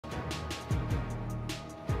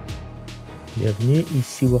Bienvenue,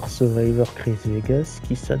 ici War Survivor Chris Vegas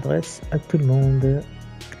qui s'adresse à tout le monde.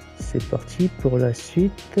 C'est parti pour la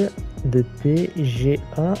suite de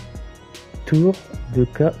PGA Tour de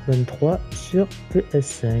K23 sur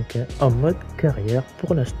PS5 en mode carrière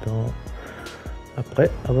pour l'instant.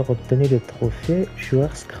 Après avoir obtenu le trophée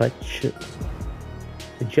joueur scratch.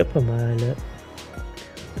 C'est déjà pas mal.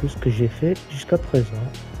 Tout ce que j'ai fait jusqu'à présent.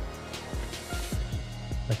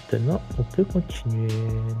 Maintenant, on peut continuer.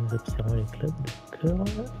 Nous observons les clubs, d'accord.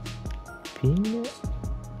 Ping,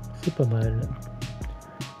 c'est pas mal.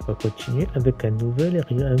 On va continuer avec un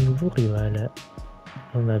nouveau rival.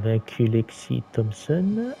 On a vaincu Lexi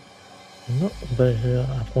Thompson. Non, on va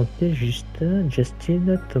affronter Justin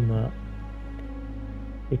Thomas.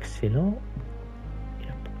 Excellent. Et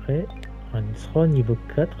après, on sera au niveau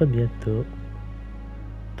 4 bientôt.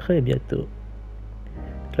 Très bientôt.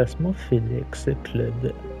 Classement FedEx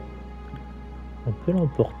Club. On peut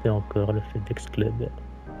l'emporter encore, le FedEx Club.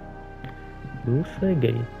 Ouf,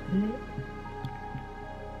 égalité.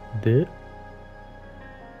 2.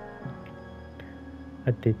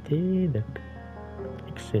 AT&T, d'accord.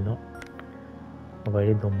 Excellent. On va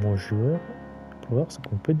aller dans mon joueur pour voir ce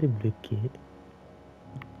qu'on peut débloquer.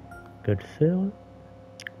 Golfeur.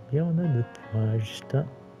 Bien, on a 2 points. Justin.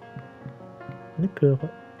 D'accord.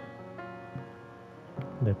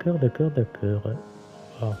 D'accord.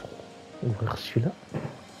 On va ouvrir celui-là.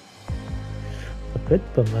 Ça peut être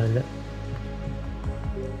pas mal.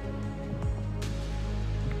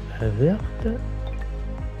 La verte.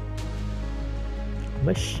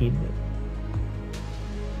 Machine.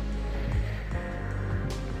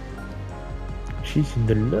 She's in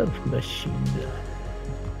the love machine.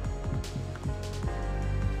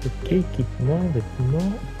 Ok, équipement,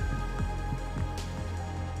 vêtements.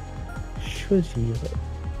 Choisir.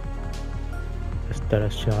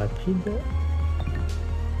 Installation rapide.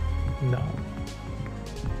 Non.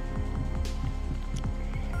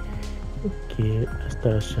 Ok,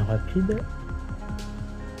 installation rapide.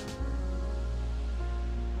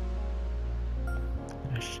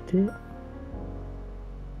 Acheter.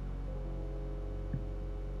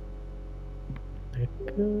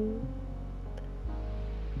 D'accord.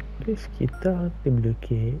 Qu'est-ce qui est à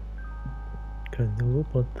débloquer? Un nouveau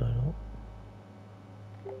pantalon.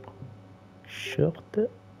 Short.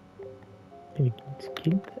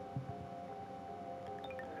 Skin.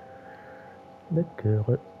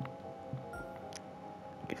 D'accord.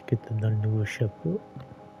 Qu'est-ce que tu as dans le nouveau chapeau?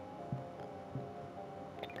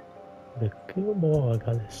 D'accord, bon, on va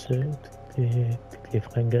regarder ça, toutes les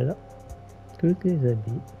fringues là, tous les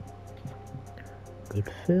habits.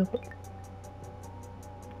 Golfeur.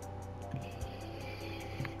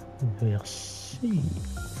 Merci.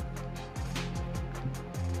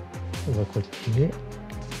 On va continuer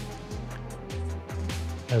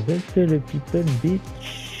avec le People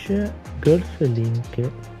Beach Golf Link.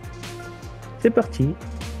 C'est parti.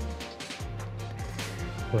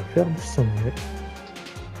 On va faire de son mieux.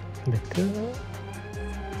 D'accord.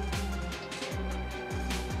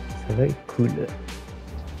 Ça va être cool.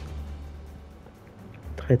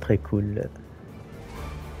 Très cool.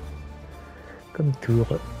 Comme tour.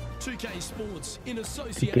 2K Sports, in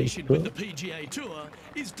association with the PGA Tour,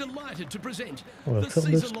 is delighted to present the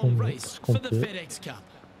season-long race for the FedEx Cup.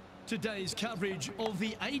 Today's coverage of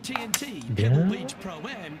the AT&T Pebble Beach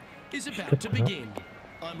Pro-Am is about to begin.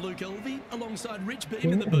 I'm Luke Elvey, alongside Rich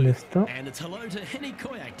Beam in the booth, and it's hello to Henny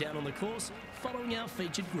Koyak down on the course, following our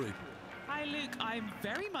featured group. Hi Luke, I'm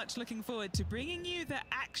very much looking forward to bringing you the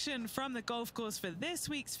action from the golf course for this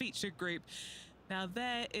week's featured group. Now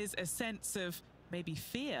there is a sense of maybe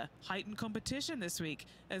fear, heightened competition this week,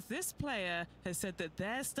 as this player has said that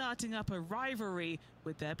they're starting up a rivalry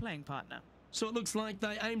with their playing partner. So it looks like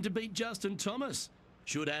they aim to beat Justin Thomas.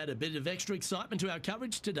 Should add a bit of extra excitement to our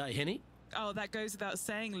coverage today, Henny. Oh, that goes without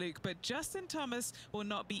saying, Luke, but Justin Thomas will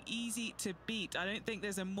not be easy to beat. I don't think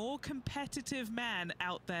there's a more competitive man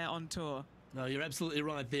out there on tour. No, you're absolutely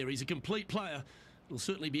right there. He's a complete player. It'll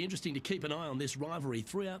certainly be interesting to keep an eye on this rivalry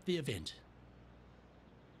throughout the event.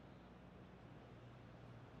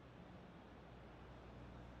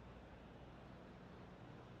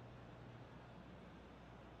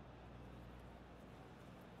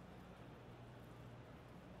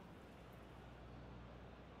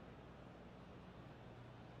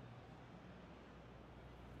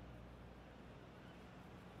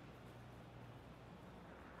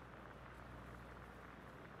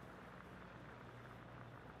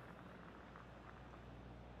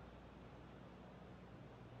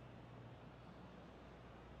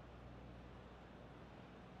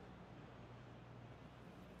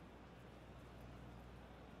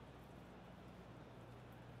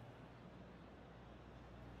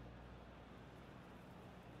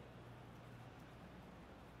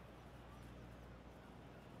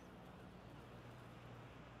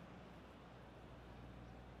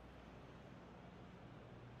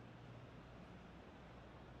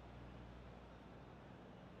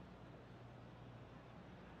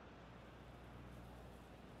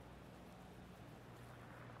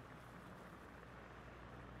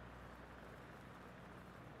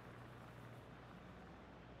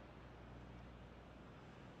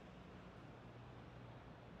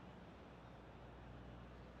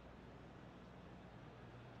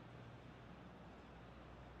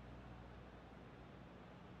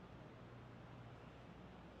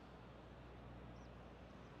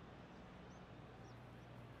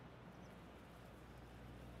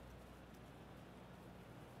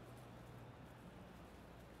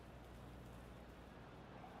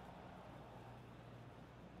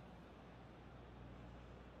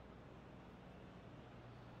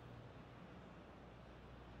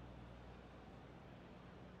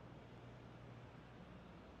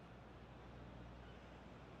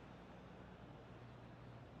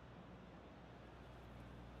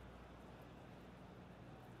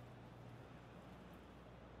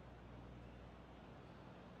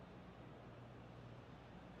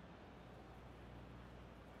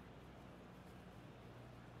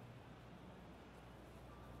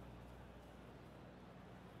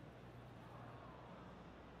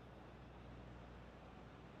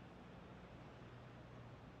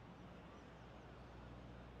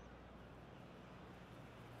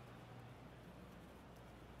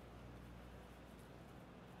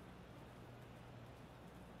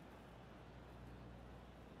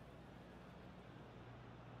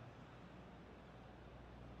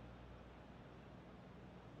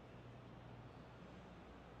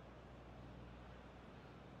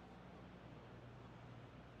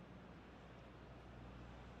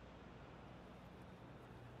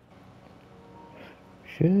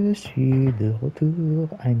 Je suis de retour,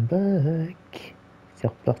 I'm back. C'est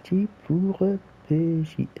reparti pour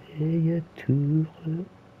PGA Tour de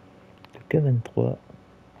K23.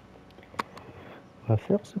 On va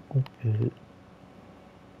faire ce qu'on peut.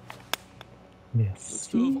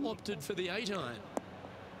 Merci.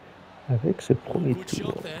 Avec ce premier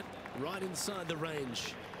tour. Right inside the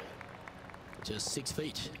range. Just 6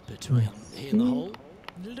 feet between here and the hole.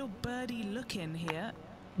 Little birdie look in here.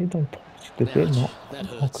 Et dans le trou, s'il te plaît, non.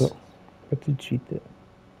 Encore. Pas tout de suite.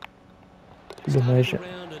 C'est dommage.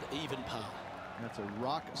 That's a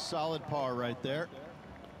rock solid par right there.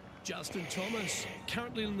 Justin Thomas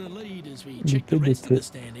currently in the lead as we check the rest of the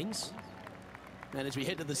standings. And as we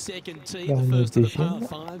head to the second tee, the first of the par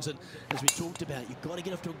fives, and as we talked about, you've got to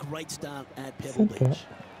get off to a great start at Pebble Beach.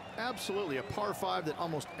 Absolutely, a par 5 that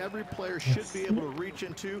almost every player should be able to reach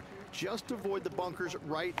into. Just avoid the bunkers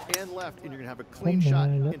right and left, and you're going to have a clean shot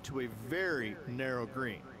into a very narrow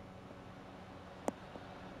green.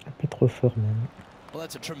 Un peu trop fort même. Well,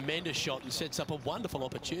 that's a tremendous shot and sets up a wonderful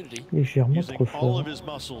opportunity. Légèrement trop fort. All of his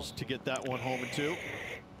muscles to get that one home in two.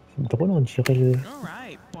 C'est drôle, on dirait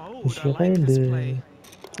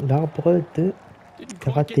l'arbre de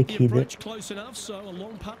Karate Kid.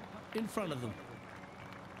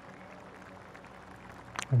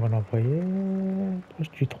 On va l'envoyer proche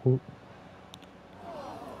du trou.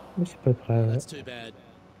 Mais c'est pas grave.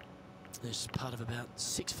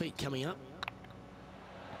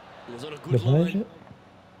 Dommage.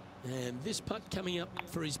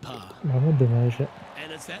 Vraiment dommage. Je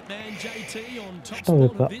t'en veux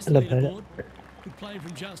pas, la balle.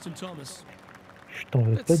 Je t'en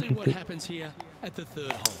veux pas du tout.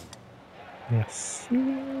 Merci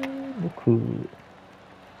beaucoup.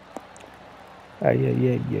 Aïe aïe aïe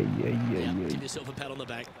aïe aïe aïe aïe.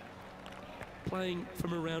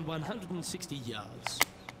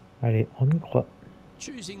 Allez, on y croit.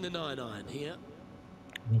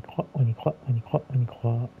 On y croit, on y croit, on y croit, on y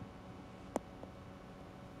croit.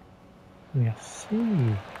 Merci.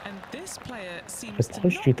 And this player seems to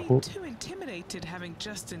Très not be trop. too intimidated having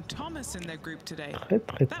Justin Thomas in their group today. Très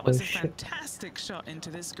That was a proche. fantastic shot into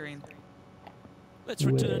this green. Let's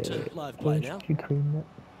return to live play now. Green.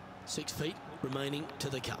 6 feet remaining to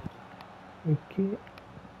the cup. Ok.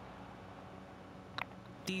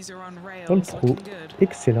 These are on Dans le rails, trou. looking good.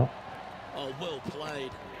 Excellent. Oh, well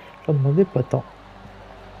played. J'en demandais pas tant.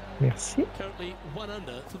 Merci. Currently 1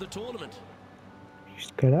 under for the tournament.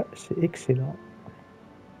 Jusqu'à là, c'est excellent.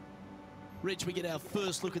 Rich, we get our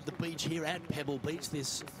first look at the beach here at Pebble Beach.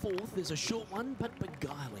 This fourth is a short one, but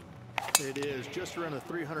beguiling. It is just around the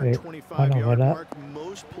 325-yard mark.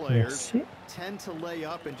 Most players tend to lay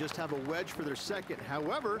up and just have a wedge for their second.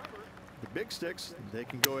 However, the big sticks, they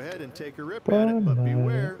can go ahead and take a rip at it, but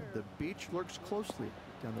beware, the beach lurks closely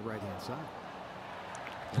down the right-hand side.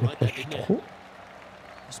 I like that, didn't you?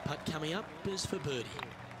 This putt coming up is for birdie.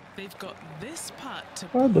 They've got this putt to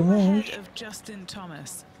pull ahead of Justin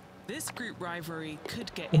Thomas. This group rivalry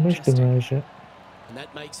could get interesting. Dommage. And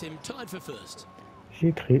that makes him tied for first.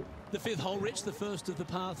 J'ai cru. The fifth hole, Rich, the first of the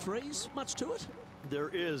par threes. Much to it? There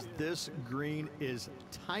is. This green is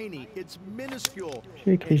tiny. It's minuscule.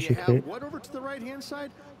 J'ai cru, j'ai cru. What over to the right-hand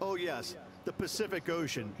side? Oh, yes. The Pacific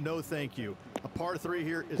Ocean. No, thank you. A par 3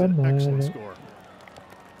 here is an excellent score.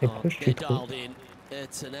 They're dialed in.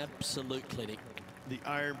 It's an absolute clinic. The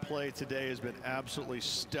iron play today has been absolutely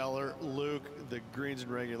stellar. Luke, the greens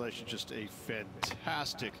and regulation, just a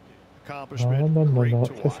fantastic accomplishment. Non,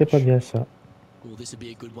 ça c'est pas bien ça. Well, this would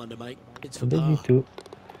be a good one to make. It's for Pas par. du tout.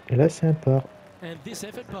 Et là c'est un par. And this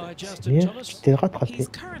effort by C'est Justin bien, Thomas. tu t'es rattrapé. He's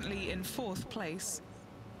currently in 4th place.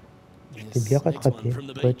 Tu t'es bien rattrapé,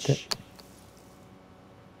 pote.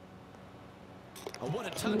 Oh, what a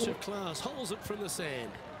touch of class. Holds it from the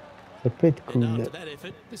sand. Ça peut être cool. And after that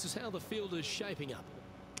effort, this is how the field is shaping up.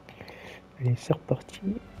 Allez, c'est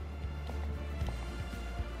reparti.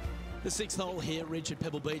 The sixth hole here, Rich, at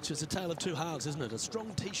Pebble Beach, is a tale of two halves, isn't it? A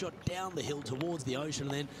strong tee shot down the hill towards the ocean,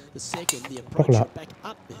 and then the second, the approach shot back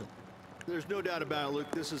up the hill. There's no doubt about it,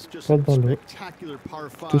 Luke. This is just a spectacular par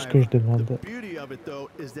 5. Tout ce que je demande. The beauty of it, though,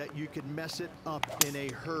 is that you can mess it up in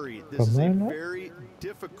a hurry. This is a very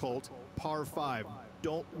difficult par 5.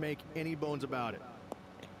 Don't make any bones about it.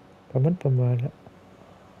 Pas mal, pas mal.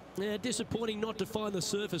 Yeah, disappointing not to find the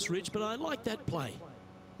surface, Rich, but I like that play.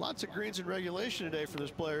 Lots of greens in regulation today for this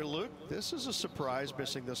player, Luke. This is a surprise,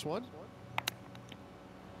 missing this one.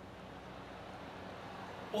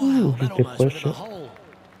 Wow, that almost went in the hole.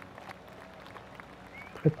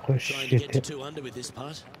 Très proche. Trying to get to 2 under with this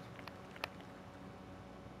putt.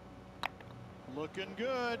 Looking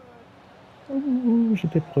good. Ouh,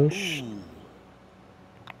 j'étais proche.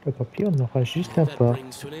 Pas tant pis, on aura juste un pas.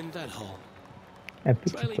 Un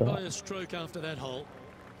petit pas.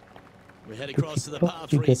 We head across to the par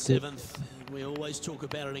 3 7th. We always talk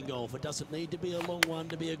about it in golf. It doesn't need to be a long one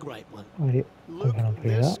to be a great one. Allez, Luke,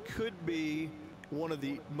 this could be one of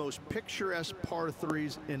the most picturesque par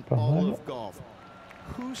 3s in all of golf.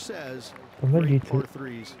 Who says great par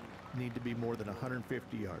 3s need to be more than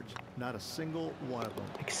 150 yards? Not a single one of them.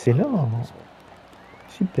 Excellent.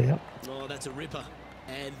 Super. Oh, that's a ripper.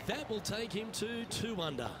 And that will take him to 2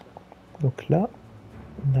 under. Donc là,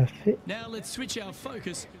 on a fait Now let's switch our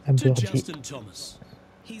focus un to birdie. Justin Thomas.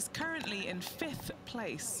 He's currently in 5th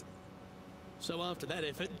place. So after that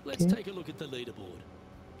effort, let's take a look at the leaderboard.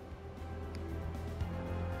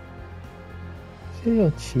 C'est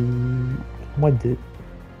gentil. Moi 2.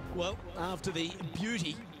 Well, after the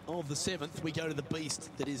beauty of the 7th, we go to the beast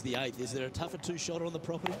that is the 8th. Is there a tougher 2-shotter on the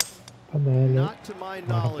property? Pas mal. Not to my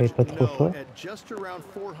knowledge, no. At just around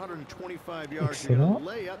 425 yards, you're going to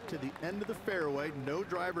lay up to the end of the fairway. No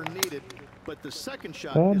driver needed, but the second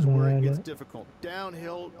shot is where it gets difficult.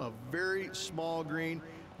 Downhill, a very small green.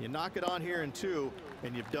 You knock it on here in 2,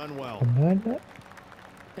 and you've done well. Pas mal.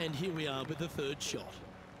 And here we are with the 3rd shot.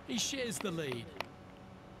 He shares the lead.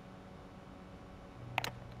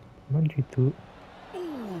 Mal du tout.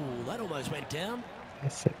 Ooh, that almost went down.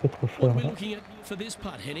 C'est un peu trop What fort. are we looking at for this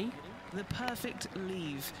putt, Henny? The perfect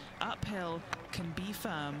leave. Uphill can be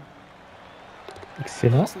firm.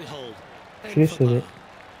 Excellent. Nicely hold. Je l'ai sauvé.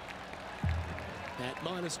 At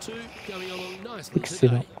 -2, going along nicely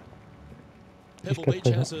Excellent. today. Pebble Beach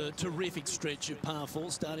has a terrific stretch of par 4,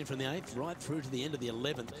 starting from the 8th right through to the end of the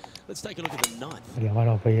 11th. Let's take a look at the 9th. Allez, on va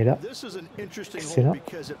l'envoyer là. This is an interesting hole Excellent.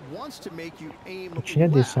 because it wants to make you aim Continue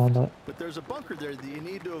à descendre. left, but there's a bunker there that you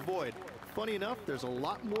need to avoid. Funny enough, there's a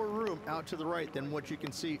lot more room out to the right than what you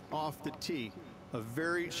can see off the tee. A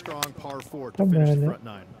very strong par 4 to finish the front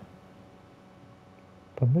 9.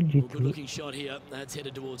 Pas mal du Well, good tout. looking shot here. That's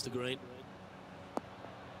headed towards the green.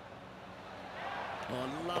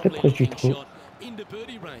 Oh, lovely proche du looking trou. shot into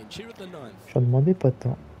birdie range here at the 9th. J'en demandais pas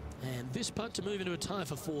tant. And this putt to move into a tie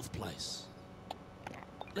for 4th place.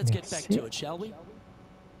 Let's get back to it, shall we?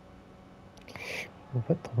 On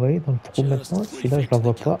va travailler dans le trou maintenant. Si là je la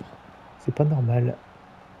vois pas, c'est pas normal.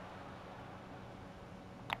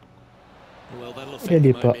 Well, that'll Et affect elle the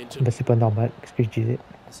est pas. momentum. Bah c'est pas normal. Qu'est-ce que je disais?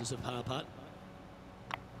 This is a par putt.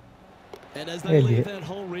 And as they leave that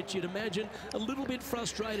hole, Rich, you'd imagine a little bit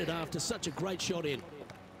frustrated after such a great shot in.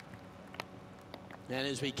 And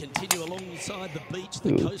as we continue alongside the beach,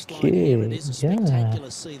 the coastline here, it is a spectacular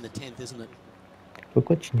scene, the 10th, isn't it? Faut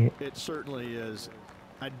continuer. It certainly is.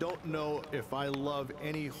 I don't know if I love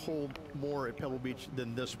any hole more at Pebble Beach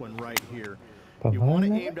than this one right here. Pas You want to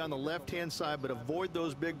mal. aim down the left-hand side, but avoid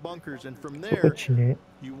those big bunkers. And from Faut there, continuer.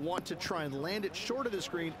 you want to try and land it short of the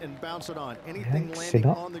screen and bounce it on. Anything landing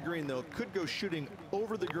Excellent. on the green, though, could go shooting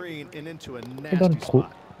over the green and into a Et dans le nasty trou.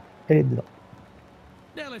 spot. Elle est dedans.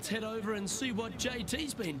 Now let's head over and see what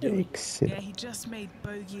JT's been doing. Yeah, Excellent. he just made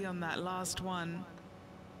bogey on that last one.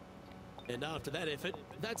 And after that effort,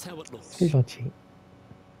 that's how it looks. C'est gentil.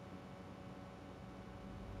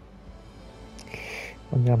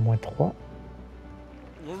 On est à -3.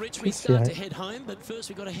 Well, Rich, we start to head home, but first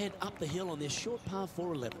we've got to head up the hill on this short par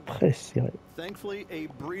 4-11. Très serré. Thankfully, a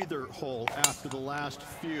breather hole after the last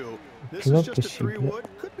few. This is just a 3-wood.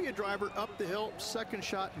 Could be a driver up the hill. Second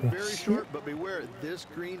shot, very short, but beware, this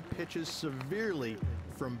green pitches severely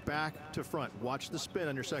from back to front. Watch the spin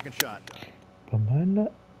on your second shot. Pas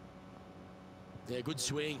mal. Yeah, good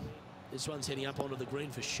swing. This one's heading up onto the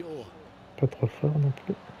green for sure. Pas trop fort non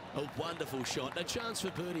plus. A wonderful shot. A chance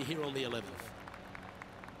for birdie here on the 11th.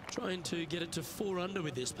 Trying to get it to 4 under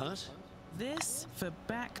with this putt. This for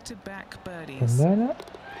back-to-back Pas birdies. mal.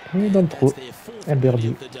 Et dans le trou. Un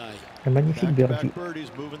birdie. Un magnifique birdie. Back-to-back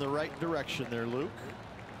birdies moving the right direction there, Luke.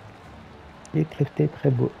 Il est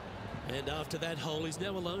très beau. And after that hole, he's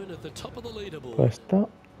now alone at the top of the Pour leaderboard. l'instant,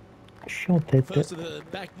 je suis en tête. First of the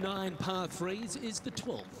back 9 par 3s is the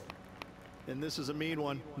 12th. And this is a mean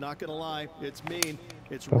one, not going to lie. It's mean.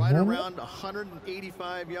 It's Pas right mal. around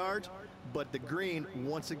 185 yards, but the green,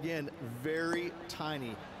 once again, very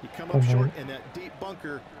tiny. You come up Pas short mal. in that deep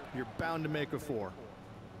bunker, you're bound to make a 4.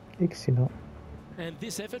 Excellent. And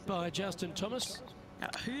this effort by Justin Thomas. Now,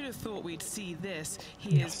 who'd have thought we'd see this?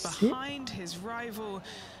 He is Merci. behind his rival.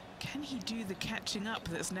 Can he do the catching up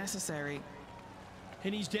that's necessary?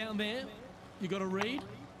 And he's down there. You got a read.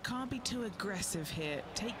 Can't be too aggressive here.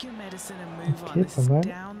 Take your medicine and move Ok, on. This pas is mal.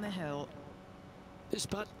 down the hill. This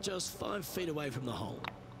putt just 5 feet away from the hole.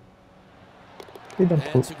 Et dans le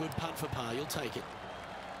trou. That's a good putt for par. You'll take it.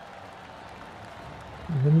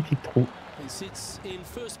 Magnifique trou. He sits in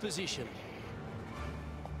first position.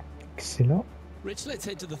 Excellent. Rich, let's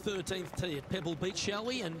head to the 13th tee at Pebble Beach, shall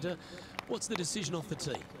we? And what's the decision off the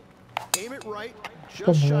tee? Aim it right,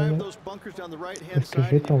 just shy of those bunkers down the right-hand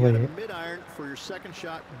side, and you get a mid-iron for your second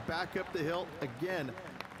shot back up the hill. Again,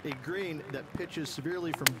 a green that pitches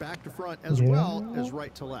severely from back to front as well as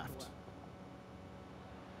right to left.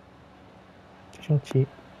 Gentil.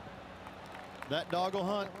 That dog will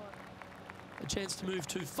hunt. A chance to move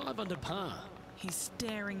to 5 under par. He's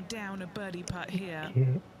staring down a birdie putt here. Okay.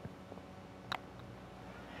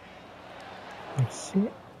 Merci.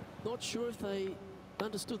 Not sure if they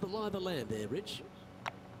understood the lie of the land there, Rich.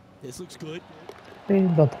 This looks good. Et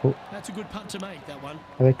dans trop. That's a good putt to make, that one.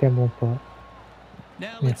 Avec un bon pas.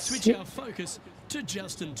 Now let's switch our focus to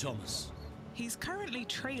Justin Thomas. He's currently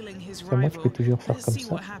trailing his Moi, je peux rival. toujours faire Let's comme see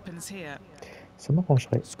ça. what happens here. Ça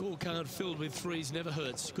m'arrangerait. Scorecard filled with threes never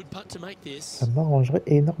hurts. Good putt to make this. Ça m'arrangerait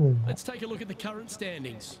énormément. Let's take a look at the current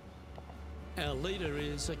standings. Our leader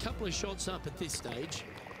is a couple of shots up at this stage.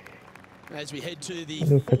 As we head to the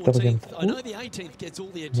 14th, I know the 18th gets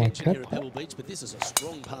all the attention here at Pebble Beach, but this is a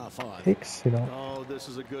strong par 5. Excellent. Oh, this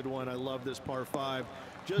is a good one. I love this par 5.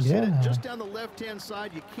 Just hit it just down the left-hand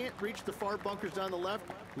side. You can't reach the far bunkers down the left.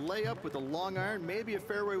 Lay up with a long iron, maybe a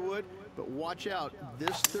fairway wood, but watch out.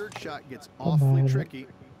 This third shot gets awfully tricky.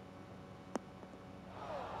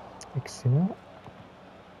 Excellent.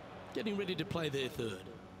 Getting ready to play their third.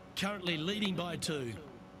 Currently leading by 2.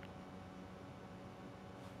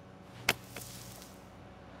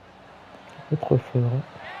 Un peu trop fort.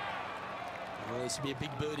 Well, this will be a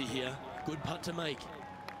big birdie here. Good putt to make.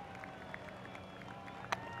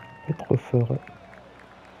 Un peu trop fort.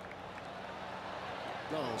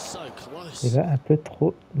 Oh, so close. Et là, un peu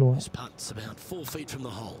trop loin. This putt's about 4 feet from the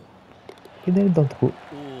hole. Il est dans trop.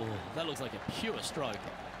 Oh, that looks like a pure stroke.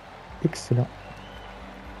 Excellent.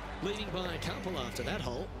 Leading by a couple after that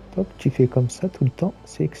hole. Hop, tu fais comme ça tout le temps,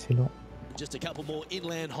 c'est excellent. Just a couple more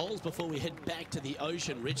inland holes before we head back to the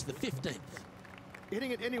ocean, Rich, the 15th.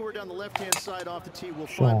 Hitting it anywhere down the left-hand side off the tee will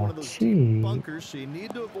find one of those deep bunkers, so you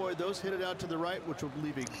need to avoid those. Hit it out to the right, which will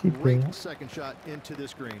leave a great second shot into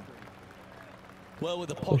this green. Well,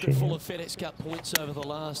 with a pocket full of FedEx Cup points over the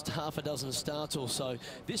last half a dozen starts or so,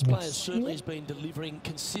 this player certainly has been delivering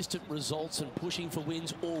consistent results and pushing for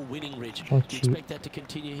wins or winning, Rich. Do you expect that to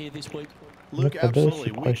continue here this week? Luke,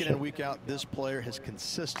 absolutely. Week in and week out, this player has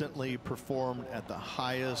consistently performed at the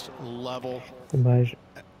highest level. Dommage.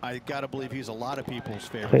 I got to believe he's a lot of people's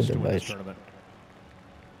favorite to win this tournament.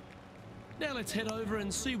 Now let's head over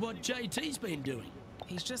and see what JT's been doing.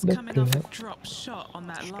 He's just coming off a drop shot on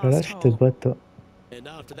that last hole. And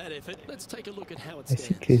after that effort, let's take a look at how it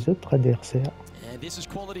Ainsi que les autres adversaires. And this is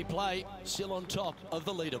quality play, still on top of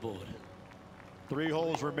the leaderboard. 3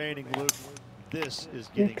 holes remaining, Luke. This is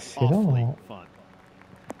getting awfully fun.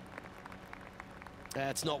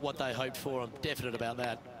 That's not what they hoped for. I'm definite about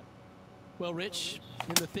that. Well, Rich,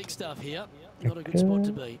 in the thick stuff here, not a good spot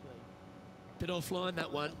to be. Bit offline,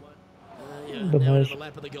 that one. Now in the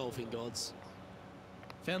lap of the golfing gods.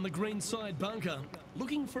 Found the green side bunker.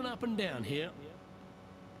 Looking for an up and down here.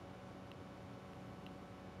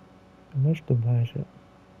 Dommage, dommage.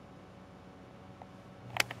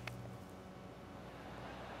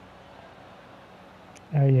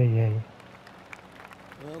 Aïe, aïe, aïe.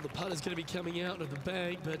 Well, the putt is going to be coming out of the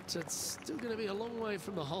bag, but it's still going to be a long way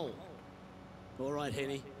from the hole. All right,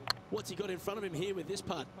 Henny. What's he got in front of him here with this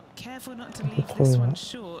putt? Careful not to leave this one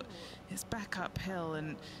short. It's back uphill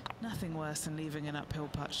and nothing worse than leaving an uphill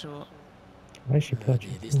putt short.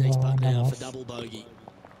 This next putt now for double bogey.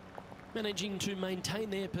 Managing to maintain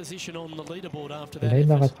their position on the leaderboard after that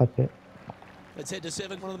effort. Let's head to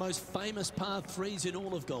 7, one of the most famous par 3s in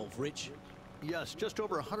all of golf, Rich. Yes, just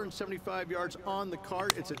over 175 yards on the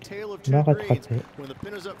cart. It's a tale of 2 greens. When the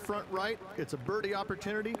pin is up front right, it's a birdie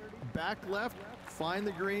opportunity. Back left, find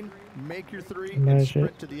the green, make your 3, and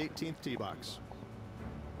sprint to the 18th tee box.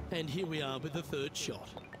 And here we are with the 3rd shot.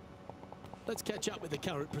 Let's catch up with the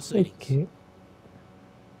current proceedings.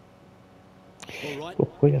 All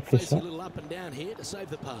right, face a little up and down here to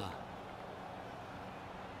save the par.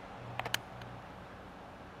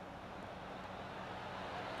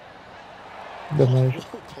 Dommage.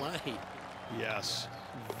 Well played. Yes,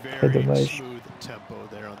 very smooth tempo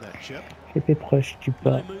there on that chip. J'étais proche du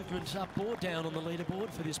pas. No movement up or down on the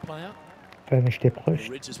leaderboard for this player. Ouais, mais j'étais proche.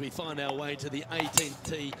 Rich, as we find our way to the 18th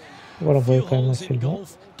tee. Voilà, on voit quand même Holes assez in loin.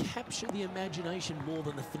 golf capture the imagination more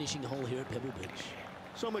than the finishing hole here at Pebble Beach.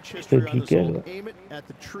 So much history on this hole. Aim it at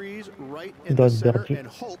the trees right in the center and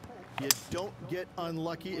hope You don't get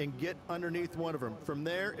unlucky and get underneath one of them. From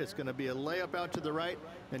there, it's going to be a layup out to the right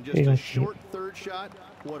and just a short third shot.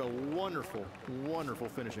 What a wonderful, wonderful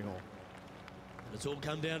finishing hole. It's all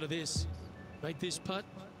come down to this. Make this putt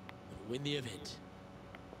and win the event.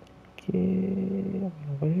 Ok, on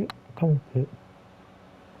va comme on peut.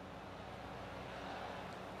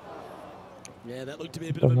 Yeah, that looked to be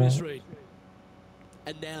a bit of a misread.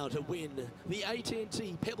 And now to win the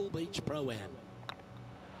AT&T Pebble Beach Pro-Am.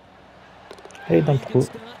 Allez dans le trou.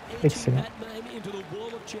 Excellent.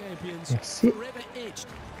 Merci.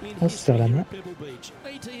 On se serre la main.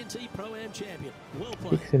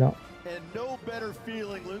 Excellent. And no better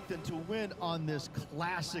feeling, Luke, than to win on this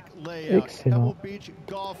classic layout. Pebble Beach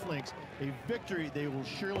Golf Links, a victory they will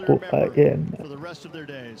surely remember for the rest of their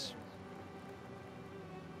days.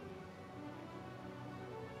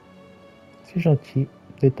 C'est gentil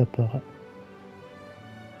de ta part.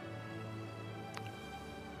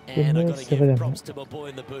 And I got to give props to my boy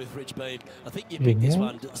in the booth, Rich Beam. I think you picked this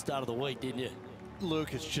one at the start of the week, didn't you?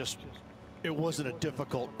 Luke, it wasn't a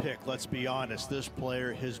difficult pick, let's be honest. This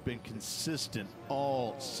player has been consistent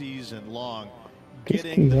all season long.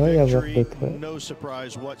 Getting the victory, no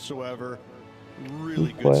surprise whatsoever.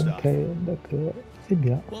 Really good stuff. D'accord, c'est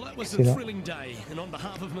bien. Well, that was a thrilling day, and on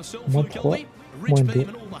behalf of myself, Luke Ellie, Rich Beam,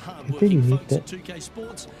 and all the hard-working folks at 2K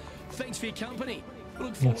Sports, thanks for your company. We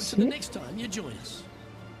look forward to the next time you join us.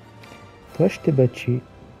 Toi, je t'ai battu.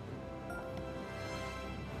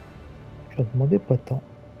 Je ne demandais pas tant.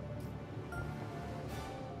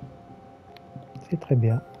 C'est très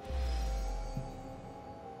bien.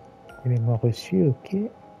 Élément reçu, ok. Je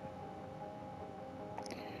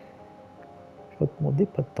ne demandais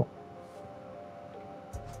pas tant.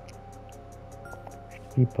 Je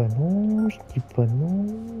dis pas non, je dis pas non.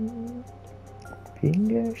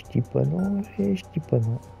 Ping, je dis pas non et je dis pas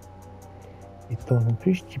non. Et toi non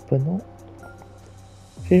plus, je dis pas non.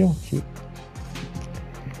 C'est gentil.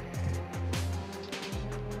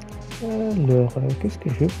 Alors, qu'est-ce que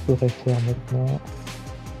je pourrais faire maintenant?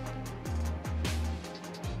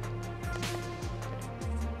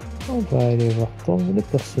 On va aller voir tourner le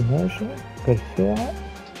personnage. On va le faire.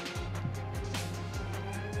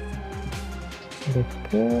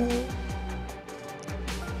 D'accord.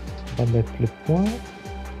 On va mettre le point.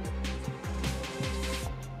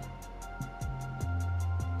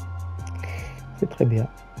 C'est très bien.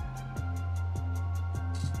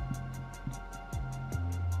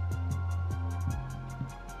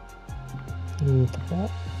 C'est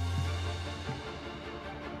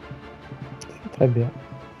très bien.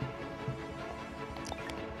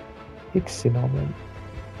 Excellent même.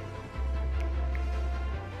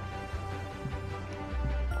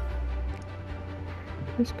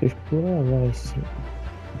 Qu'est-ce que je pourrais avoir ici?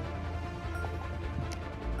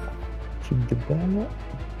 Type de balle.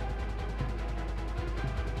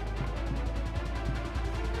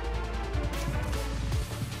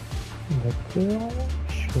 D'accord.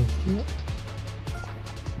 Choisir.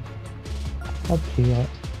 Remplir.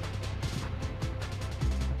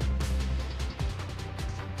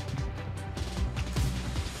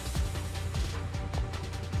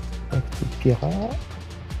 Pirate.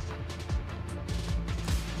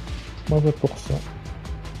 Moins 20%.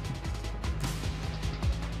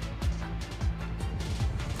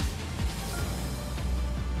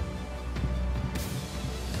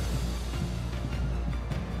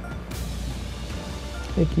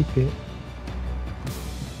 Équipé.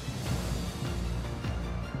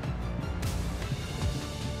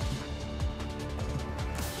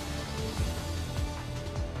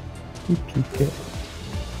 Épique.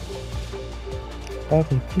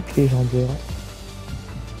 Arithmétique légendaire.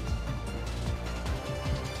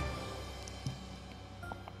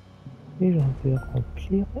 Légendaire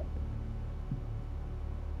remplir.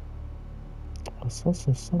 300,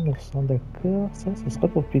 500, 900, d'accord. Ça, ce sera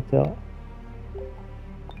pour plus tard.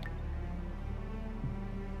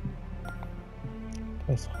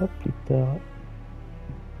 Ça sera plus tard.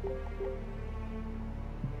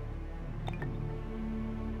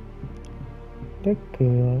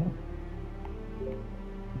 D'accord.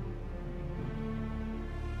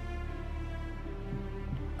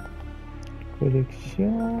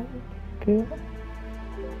 Collection. D'accord.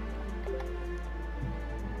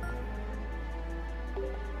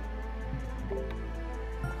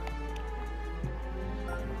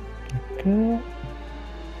 D'accord.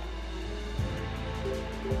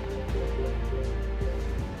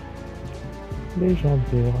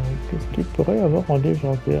 Légendaire. Qu'est-ce qu'il pourrait y avoir en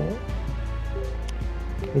légendaire?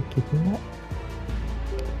 Équipement.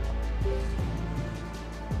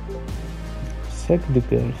 Sac de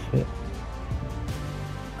golf.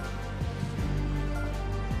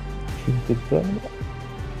 de Pebble.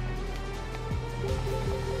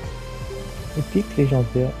 Épique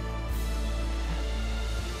légendaire.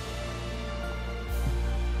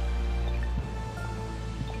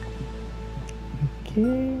 Ok.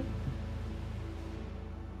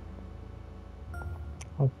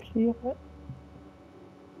 Remplir.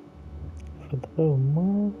 Faudrait au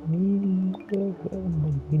moins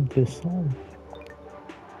 1200.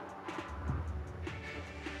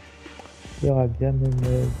 Il y aura bien même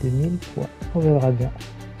 2000 points. On verra bien.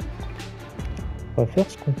 On va faire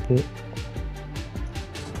ce qu'on peut.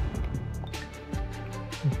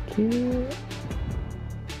 Ok. Le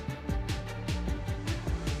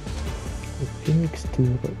Phoenix Tour.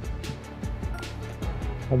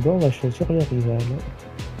 D'abord, on va choisir le rival.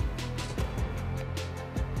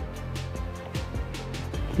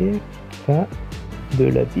 Ok. Fin de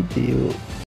la vidéo.